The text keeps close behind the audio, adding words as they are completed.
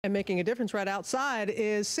And making a difference right outside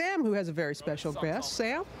is Sam, who has a very special guest.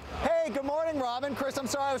 Sam? Hey, good morning, Robin. Chris, I'm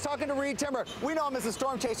sorry, I was talking to Reed Timber. We know him as a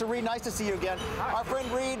storm chaser. Reed, nice to see you again. Hi. Our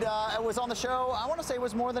friend Reed was on the show, I want to say it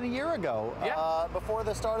was more than a year ago, before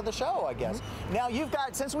the start of the show, I guess. Now, you've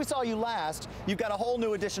got, since we saw you last, you've got a whole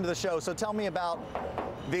new addition to the show, so tell me about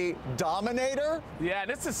the Dominator? Yeah, and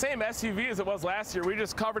it's the same SUV as it was last year. We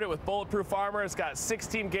just covered it with bulletproof armor. It's got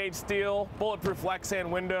 16-gauge steel, bulletproof Lexan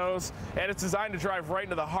windows, and it's designed to drive right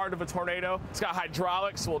into the heart of a tornado. It's got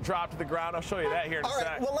hydraulics, so we'll drop to the ground. I'll show you that here in a sec. All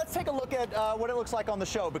right, well, let's take a look at what it looks like on the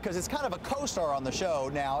show, because it's kind of a co-star on the show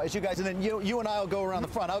now, as you guys, and then you and I will go around the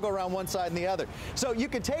front. I'll go around one side and the other. So you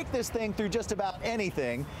can take this thing through just about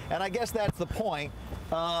anything, and I guess that's the point.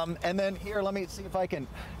 And then here, let me see if I can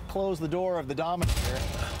close the door of the Dominator.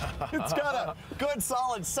 It's got a good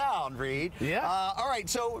solid sound, Reed. Yeah. All right,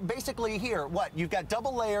 so basically here, you've got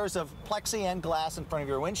double layers of plexi and glass in front of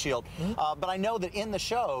your windshield, but I know that in the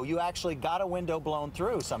show, you actually got a window blown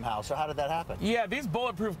through somehow, so how did that happen? Yeah, these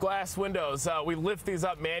bulletproof glass windows, we lift these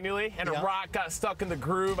up manually, and a rock got stuck in the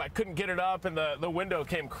groove. I couldn't get it up, and the window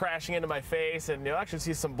came crashing into my face, and you'll actually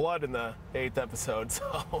see some blood in the 8th episode.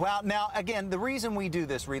 So. Well, now, again, the reason we do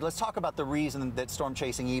this, Reed, let's talk about the reason that storm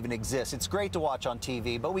chasing even exists. It's great to watch on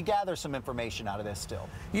TV, but we gather some information out of this still.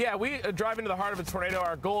 Yeah, we drive into the heart of a tornado.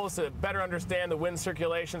 Our goal is to better understand the wind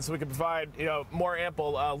circulation so we can provide, more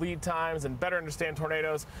ample lead times and better understand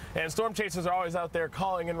tornadoes. And storm chasers are always out there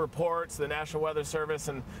calling in reports to the National Weather Service,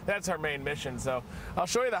 and that's our main mission. So I'll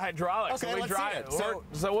show you the hydraulics. Okay, let's see it.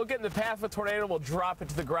 So we'll get in the path of a tornado, we'll drop it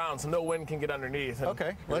to the ground so no wind can get underneath.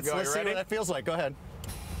 Okay, let's see what that feels like. Go ahead.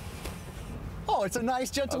 Oh, it's a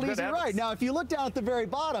nice, gentle, easy ride. Now, if you look down at the very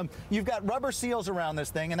bottom, you've got rubber seals around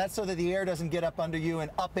this thing, and that's so that the air doesn't get up under you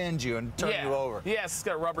and upend you and turn you over. Yes, it's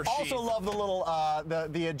got rubber sheets. Also love the little,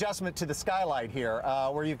 the adjustment to the skylight here,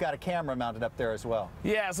 where you've got a camera mounted up there as well.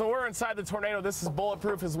 Yeah, so we're inside the tornado. This is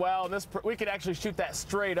bulletproof as well, and we could actually shoot that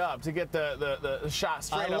straight up to get the shot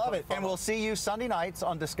straight up. I love it, and we'll see you Sunday nights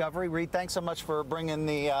on Discovery. Reed, thanks so much for bringing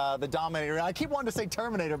the Dominator. I keep wanting to say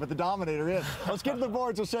Terminator, but the Dominator is. Let's get to the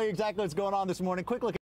boards. We'll show you exactly what's going on this morning. Quick look.